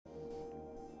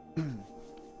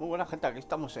Muy buena gente, aquí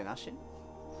estamos en ASHEN.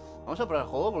 Vamos a probar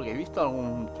el juego porque he visto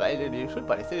algún trailer y eso y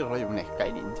parece rollo un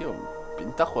Skyrim, tío.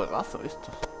 Pinta juegazo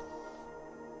esto.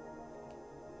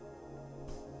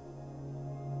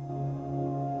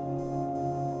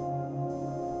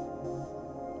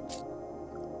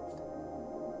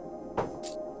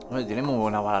 Hombre, tiene muy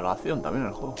buena valoración también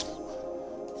el juego.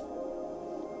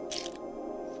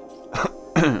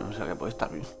 O sea que puede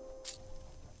estar bien.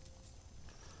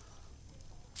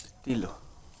 Estilo.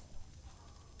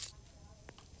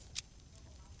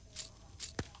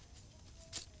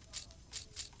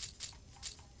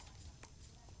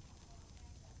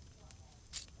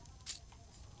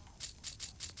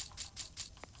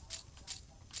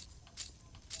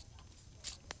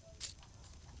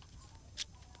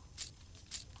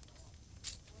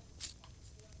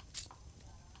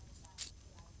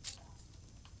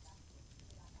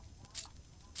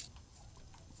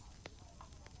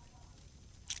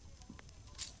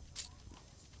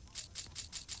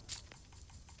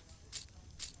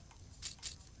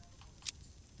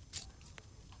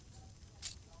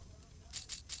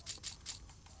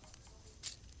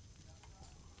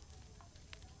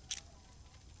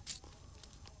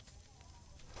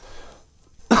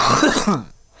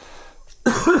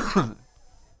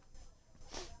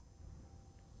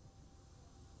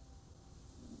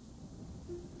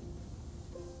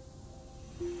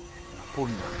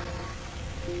 Punda.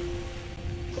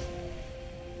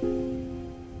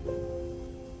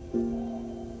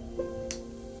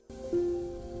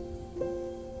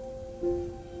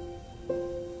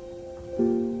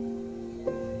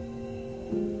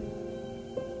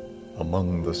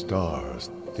 Among the stars,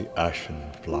 the ASHEN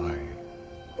fly.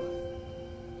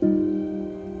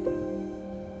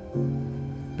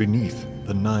 Beneath,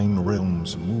 the 9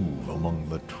 realms move among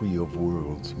the tree of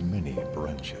worlds' many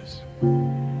branches.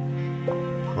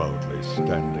 Proudly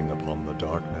standing upon the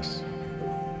darkness,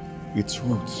 its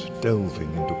roots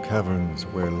delving into caverns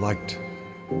where light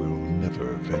will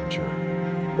never venture.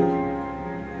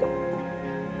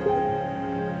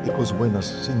 It was when a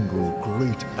single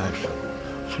great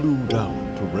ASHEN flew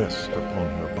down to rest upon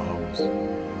her boughs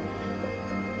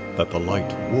that the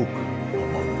light woke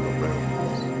among the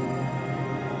realms.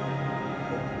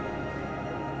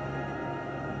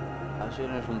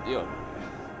 ASHEN es un tío.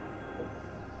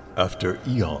 After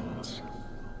eons,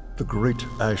 the great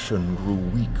ASHEN grew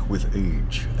weak with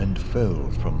age and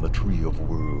fell from the tree of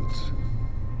worlds,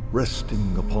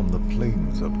 resting upon the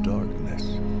plains of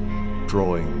darkness,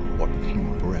 drawing what few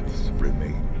breaths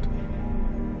remained.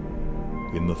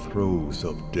 In the throes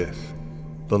of death,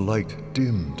 the light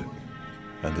dimmed,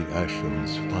 and the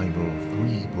ASHEN's final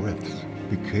 3 breaths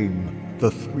became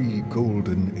the 3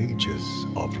 golden ages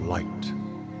of light.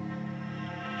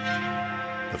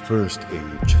 The first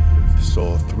age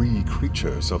saw 3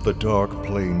 creatures of the dark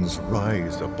plains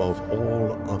rise above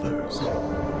all others.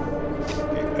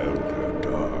 The Elder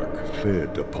Dark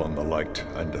fed upon the light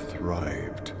and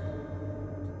thrived.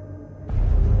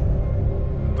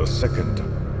 The second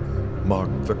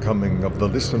marked the coming of the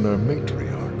Listener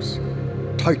matriarchs,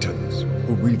 titans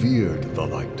who revered the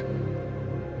light.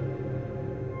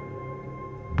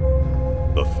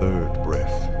 The third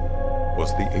breath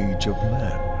was the age of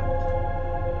man,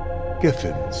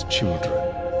 Geffin's children.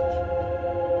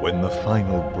 When the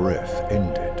final breath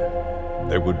ended,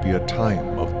 there would be a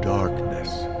time of darkness.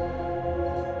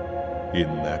 In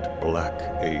that black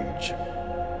age,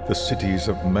 the cities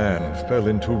of man fell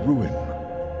into ruin,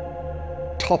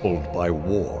 toppled by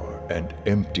war and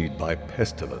emptied by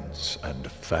pestilence and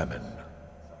famine.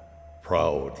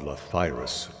 Proud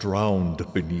Lathyrus drowned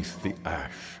beneath the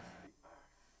ash.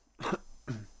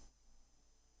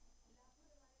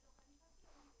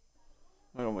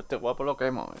 Bueno, este guapo lo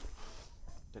quemo.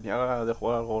 Tenía ganas de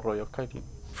jugar algo rollo Skyrim.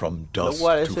 From dust to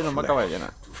flesh,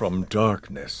 from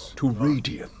darkness to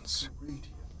radiance.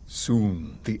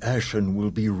 Soon the ASHEN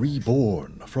will be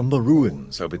reborn from the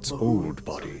ruins of its old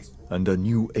body, and a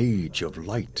new age of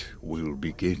light will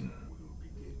begin.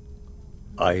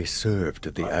 I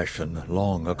served the ASHEN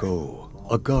long ago,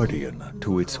 a guardian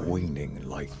to its waning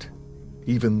light,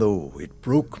 even though it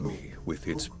broke me with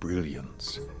its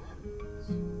brilliance.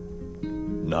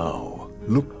 Now,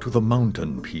 look to the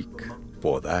mountain peak,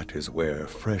 for that is where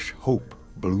fresh hope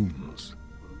blooms.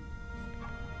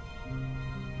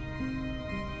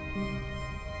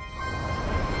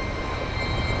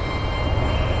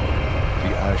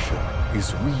 The ASHEN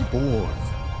is reborn.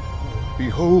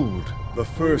 Behold, the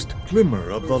first glimmer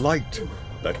of the light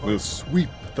that will sweep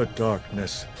the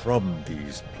darkness from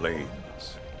these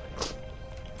plains.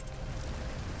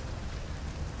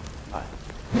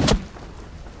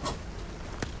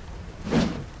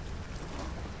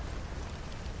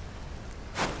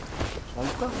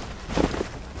 ¿Nunca?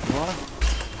 No.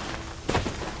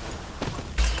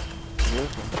 ¿Y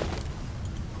eso?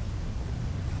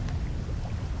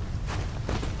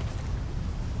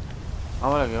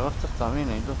 Ahora que basta esta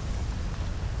mina y todo.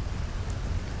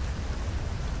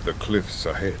 The cliffs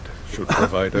ahead should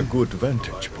provide a good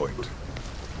vantage point.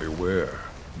 Beware,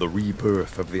 the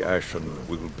rebirth of the ASHEN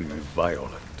will be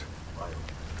violent.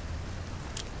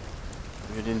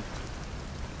 Bien.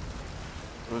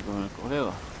 Voy con el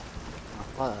colega. Una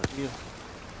espada, tío.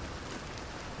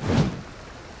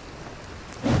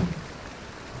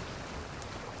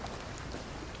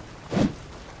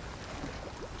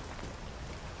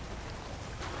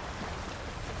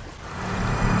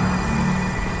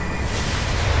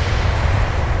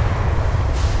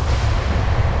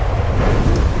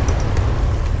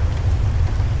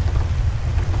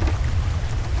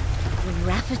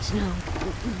 No,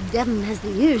 Devon has the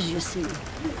ears, you see.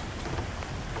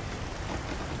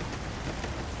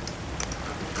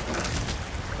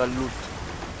 Salud.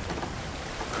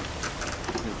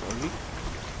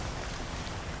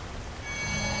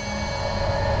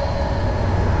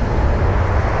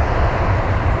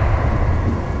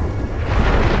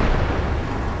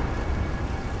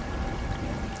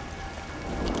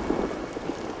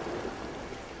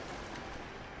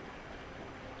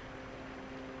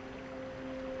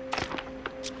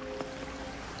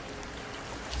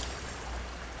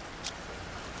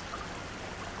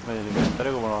 Me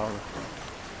alimentaré como lo hago.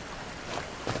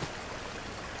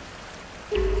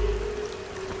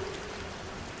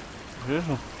 ¿Qué es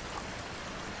eso?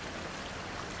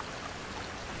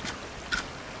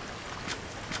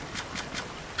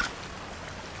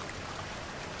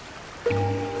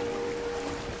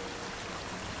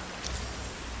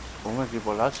 ¿Cómo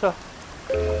equipo el hacha?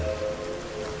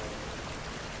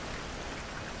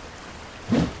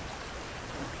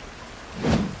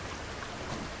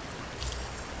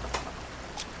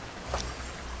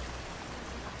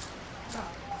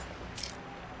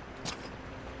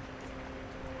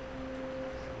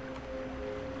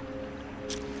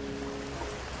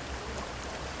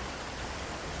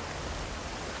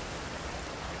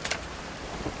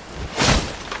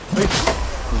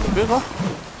 ¿Qué pega?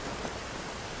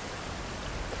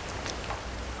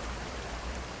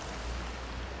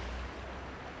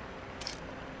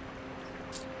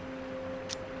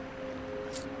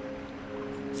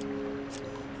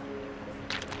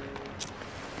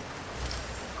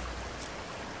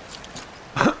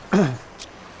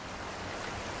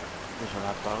 Eso, la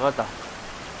alpargata.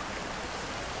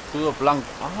 Escudo blanco.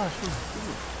 Ah, es un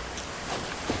escudo.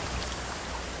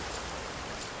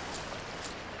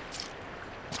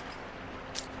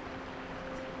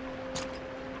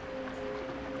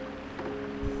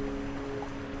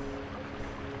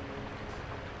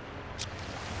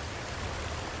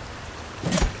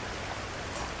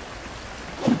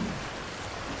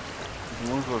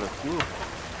 Un solo escudo.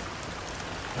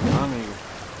 Ah, amigo.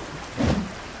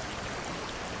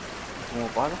 ¿Cómo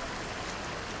para?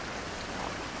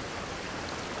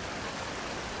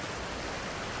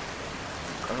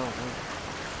 Claro,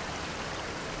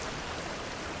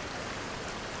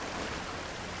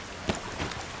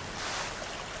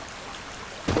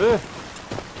 ¡eh!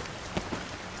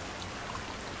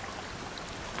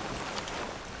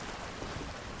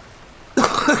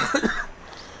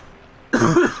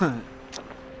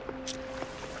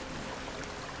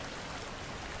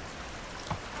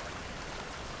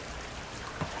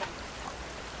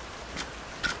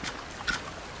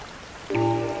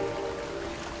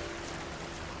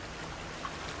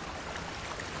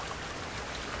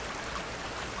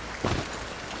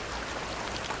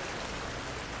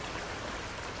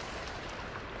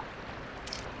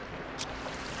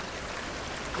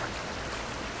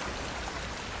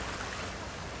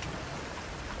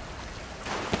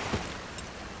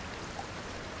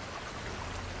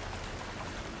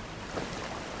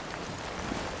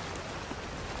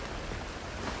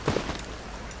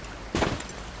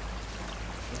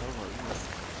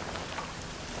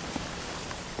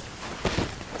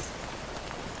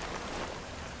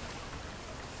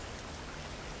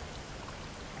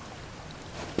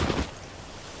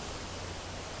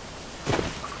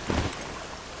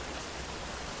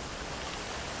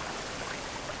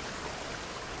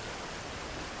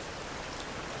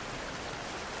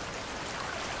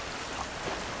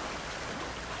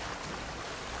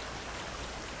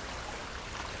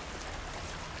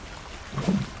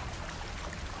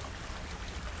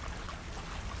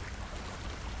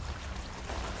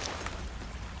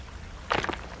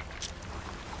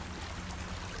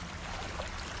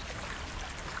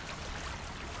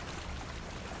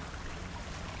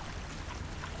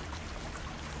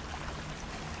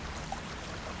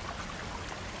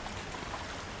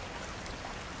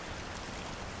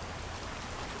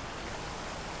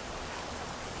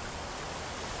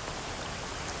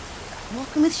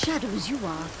 With shadows, you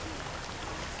are.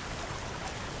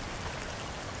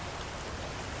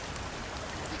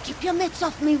 Keep your mitts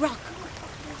off me, Rock.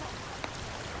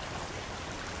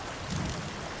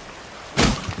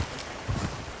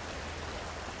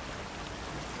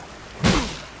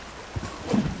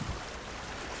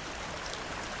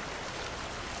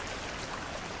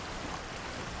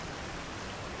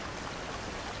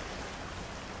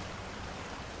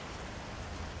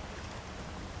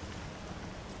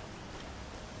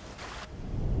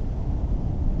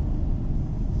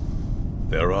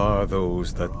 There are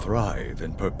those that thrive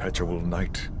in perpetual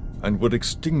night and would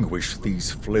extinguish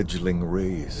these fledgling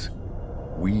rays.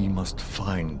 We must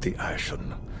find the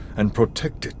ASHEN and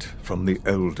protect it from the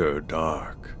Elder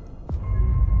Dark.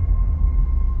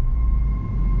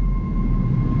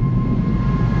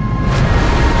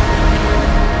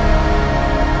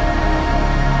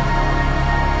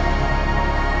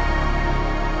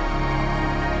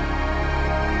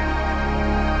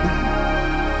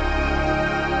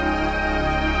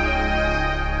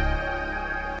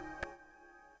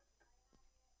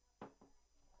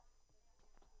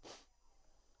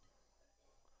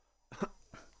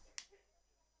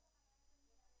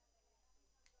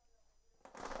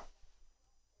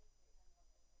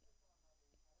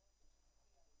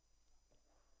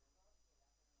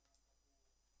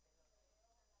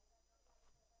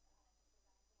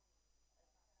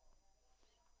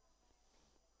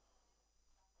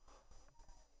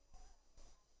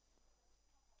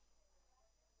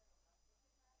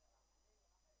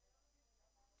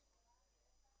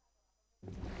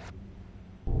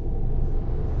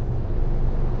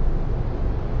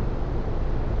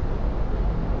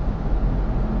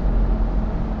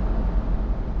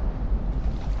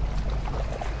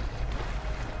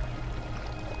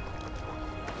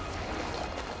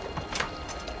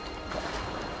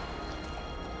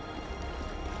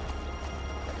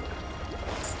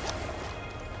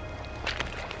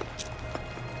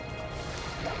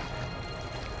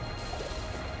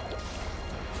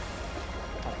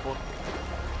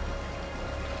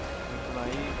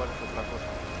 Ahí, ¿cuál es otra cosa?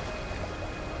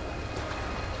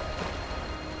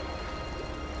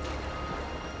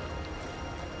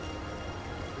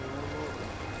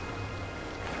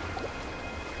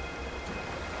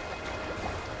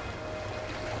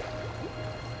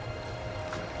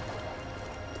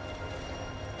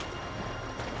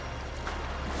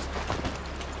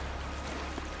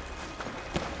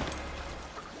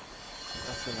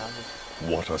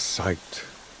 What a sight!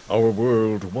 Our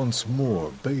world once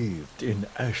more bathed in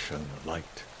ASHEN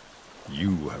light.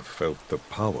 You have felt the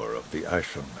power of the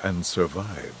ASHEN and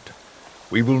survived.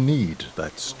 We will need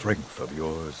that strength of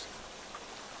yours.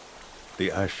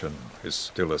 The ASHEN is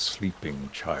still a sleeping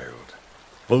child,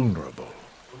 vulnerable.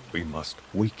 We must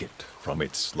wake it from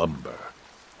its slumber.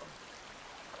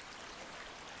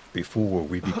 Before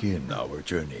we begin our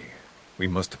journey, we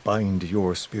must bind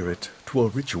your spirit to a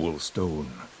ritual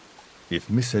stone. If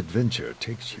misadventure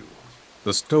takes you,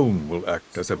 the stone will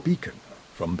act as a beacon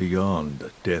from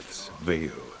beyond death's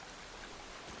veil.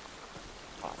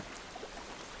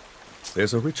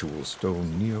 There's a ritual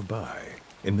stone nearby,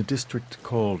 in the district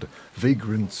called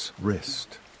Vagrant's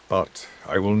Rest. But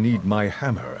I will need my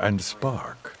hammer and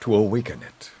spark to awaken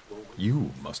it.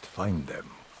 You must find them.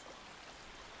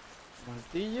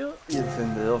 Martillo y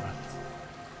encendedor.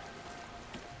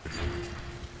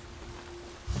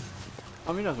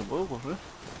 Ah, mira que puedo correr.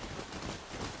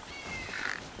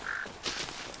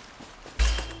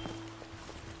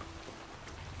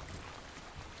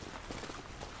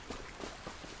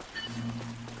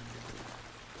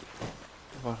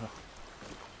 ¿Qué pasa?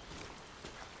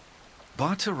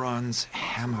 Barteron's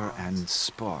hammer and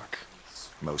spark.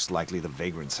 Most likely the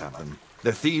vagrants have them.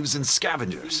 They're thieves and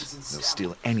scavengers. They'll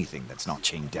steal anything that's not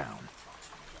chained down.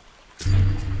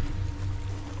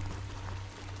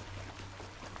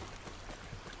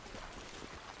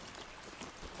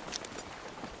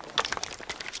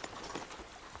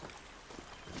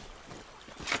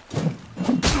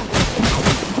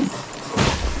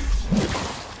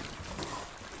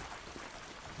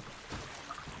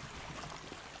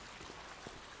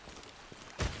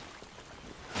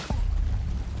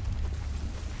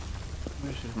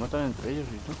 Se matan entre ellos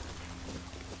y todo.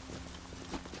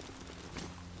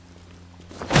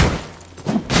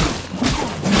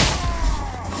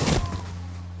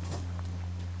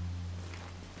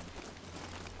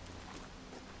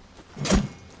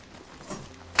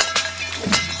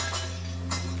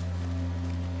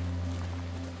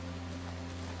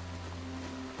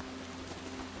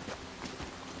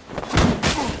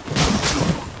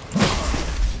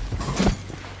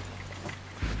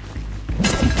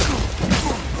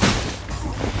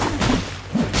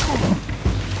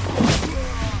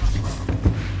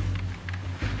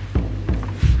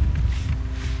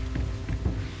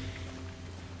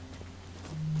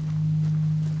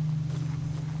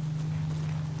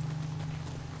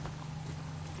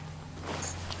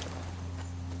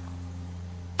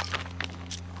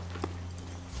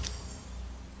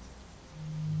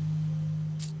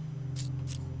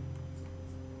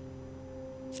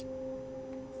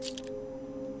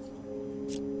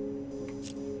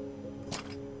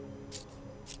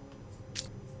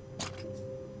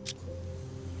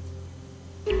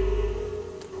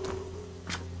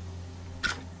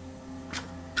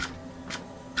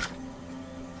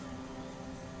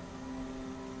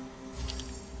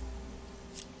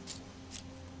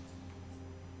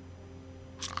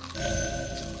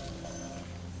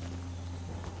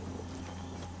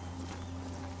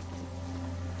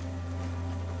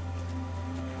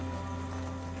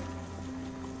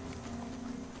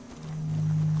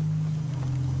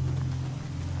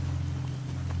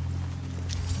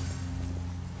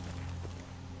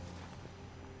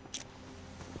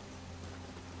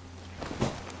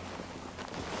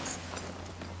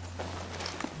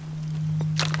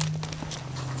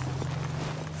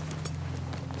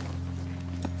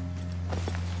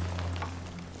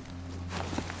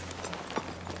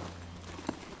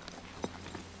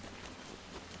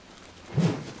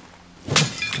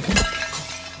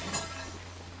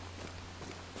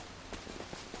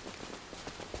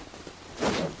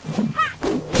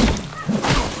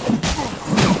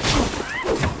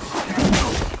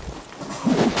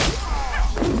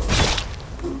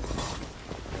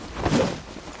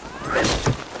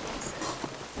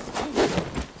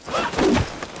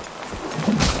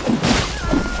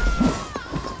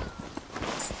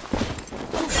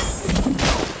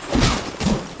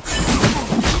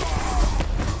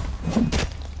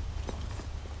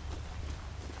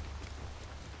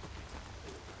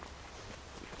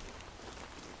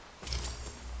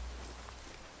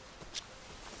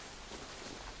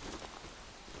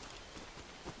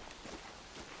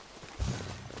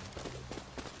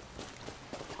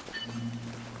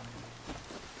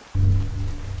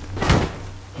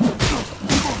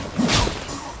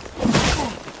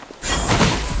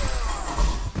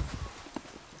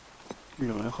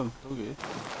 deja el toque,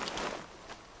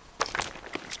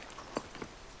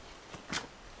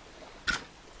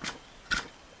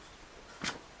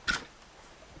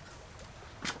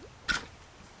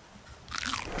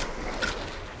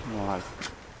 Vale.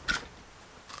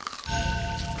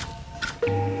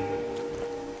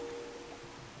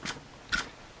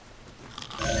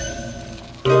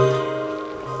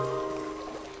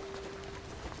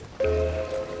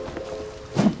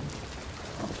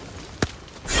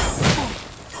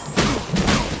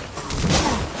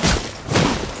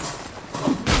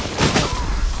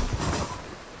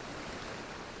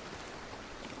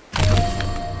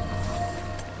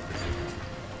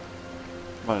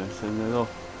 Vale, encendedor.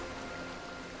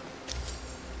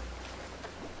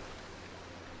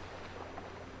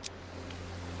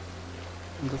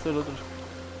 Entonces el otro...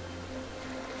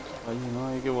 Ahí no,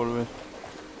 hay que volver.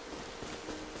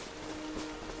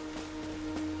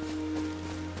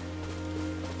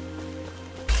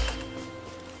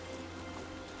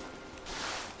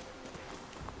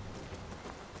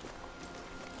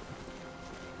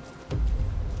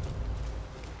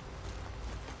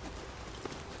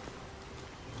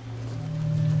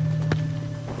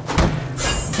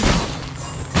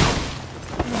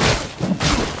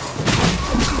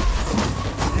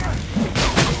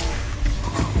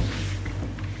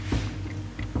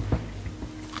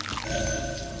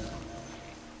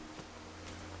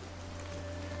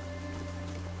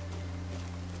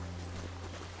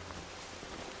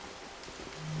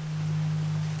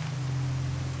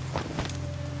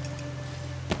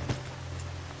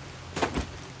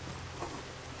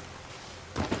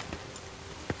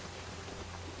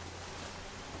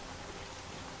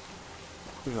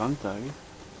 Gigante aquí.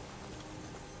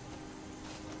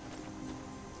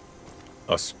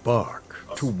 A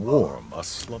spark to warm a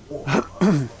slumber.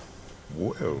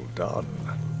 Well done.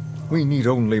 We need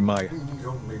only my...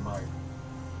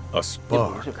 A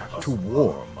spark to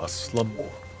warm a slumber.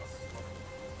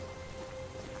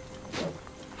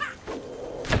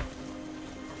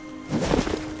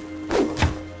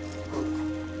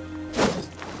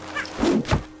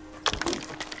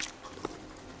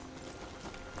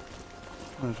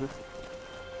 No sé.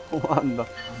 ¿Cómo anda?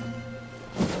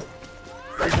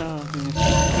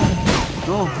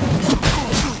 No.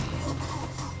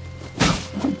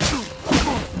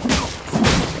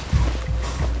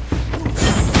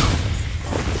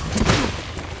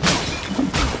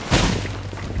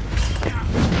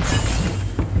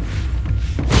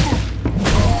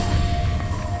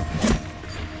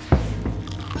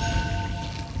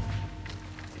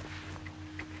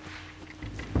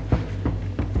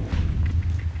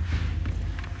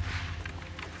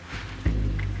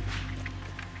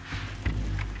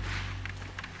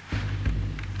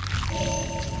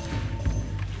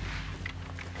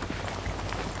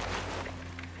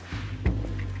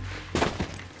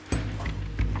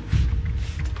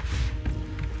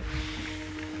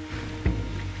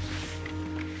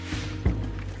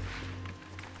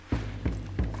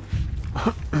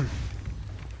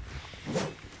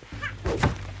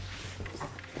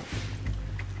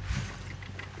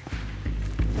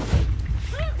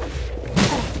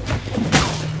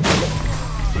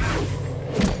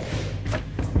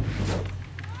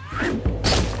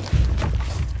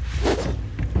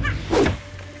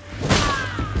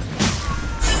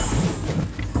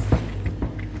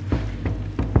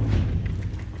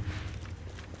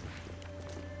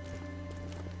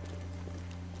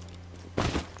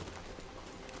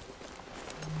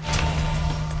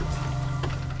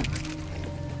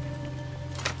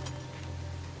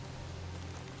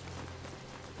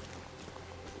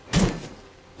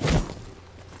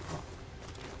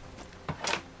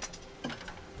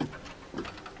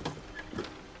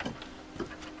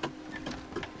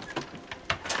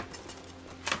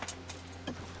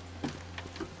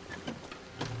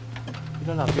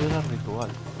 Era la piedra ritual.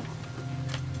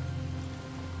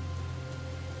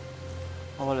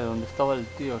 Ah, vale, donde estaba el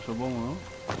tío, supongo, ¿no?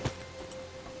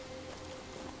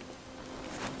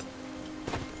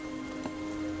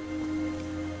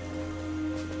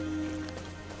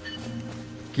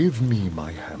 Give me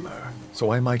my hammer,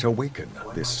 so I might awaken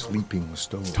this sleeping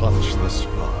stone. Touch the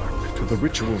spark to the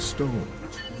ritual stone.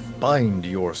 Bind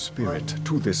your spirit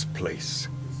to this place.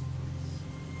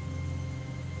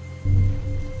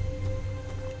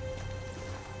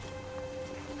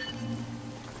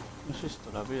 ¿Qué es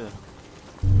esto, la piedra?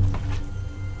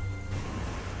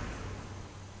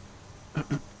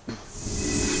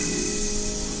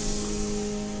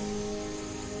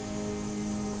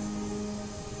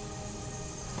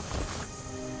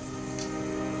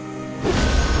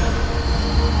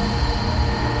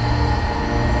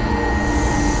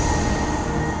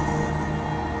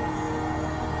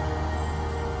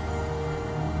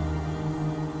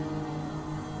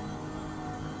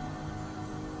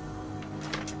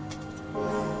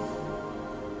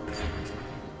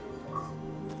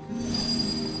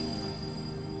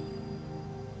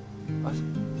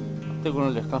 Estoy con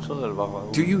el descanso del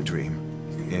vagabundo. Do you dream?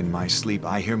 In my sleep,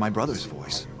 I hear my brother's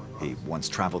voice. He once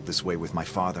traveled this way with my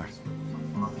father.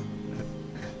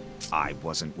 I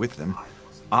wasn't with them.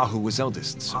 Ahu was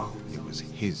eldest, so it was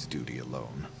his duty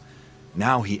alone.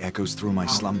 Now he echoes through my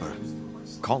slumber,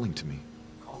 calling to me.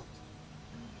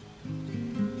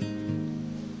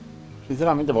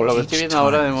 Sinceramente, por lo que estoy viendo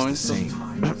ahora de momento.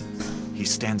 He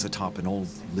stands atop an old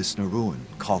listener ruin,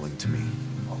 calling to me.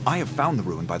 I have found the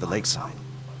ruin by the lakeside.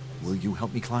 Will you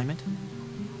help me climb it?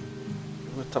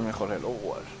 Está mejor el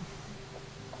Hogwarts.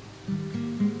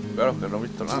 Claro que no he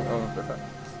visto nada, vamos a empezar.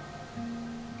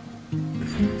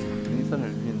 Ceniza en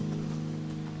el viento.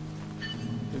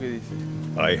 ¿Qué dice?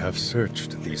 I have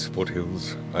searched these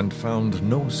foothills and found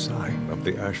no sign of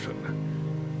the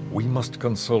ASHEN. We must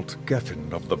consult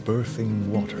Geffen of the Birthing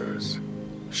Waters.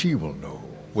 She will know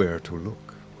where to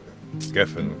look.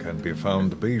 Geffen can be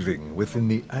found bathing within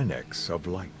the Annex of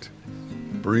Light.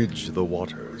 Bridge the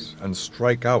waters and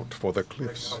strike out for the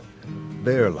cliffs.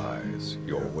 There lies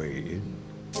your way in.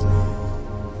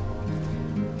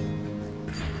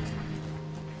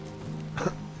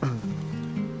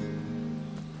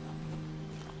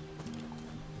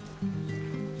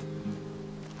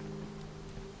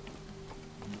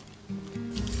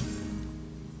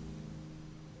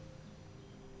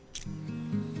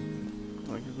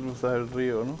 Hay que cruzar el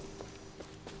río, ¿no?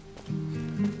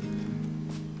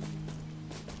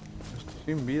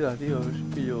 Estoy sin vida, tío. A ver si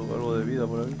pillo algo de vida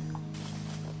por aquí.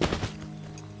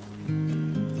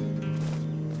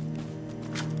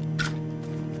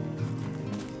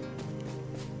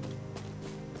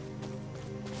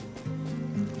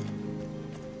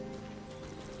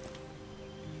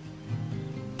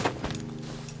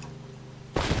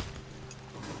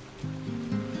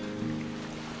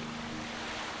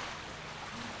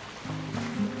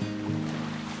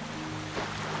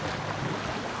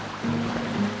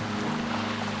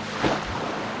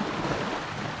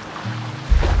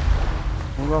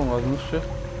 Vamos, no sé.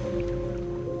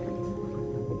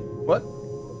 What?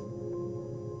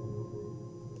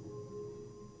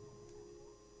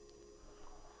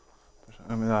 Pues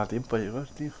no me da tiempo a llegar,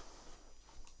 tío.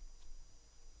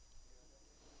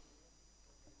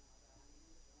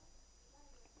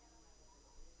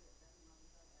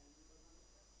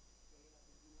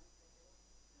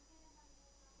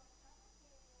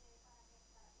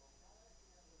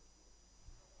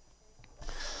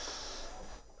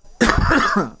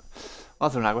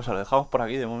 Vamos a hacer una cosa, lo dejamos por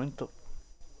aquí de momento.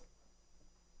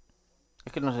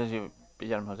 Es que no sé si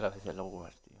pillarme otra vez el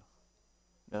Hogwarts, tío.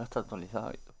 Ya está actualizado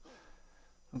y todo.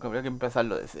 Aunque habría que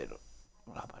empezarlo de cero.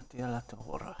 Las partidas las tengo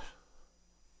borradas.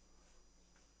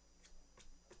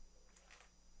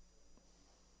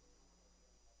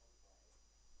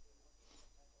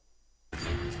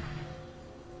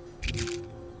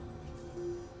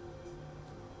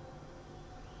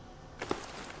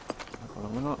 Por lo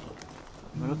menos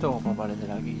tengo para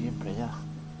aparecer aquí siempre ya.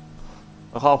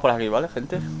 Lo dejamos por aquí, ¿vale,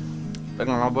 gente?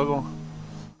 Venga, nos vemos.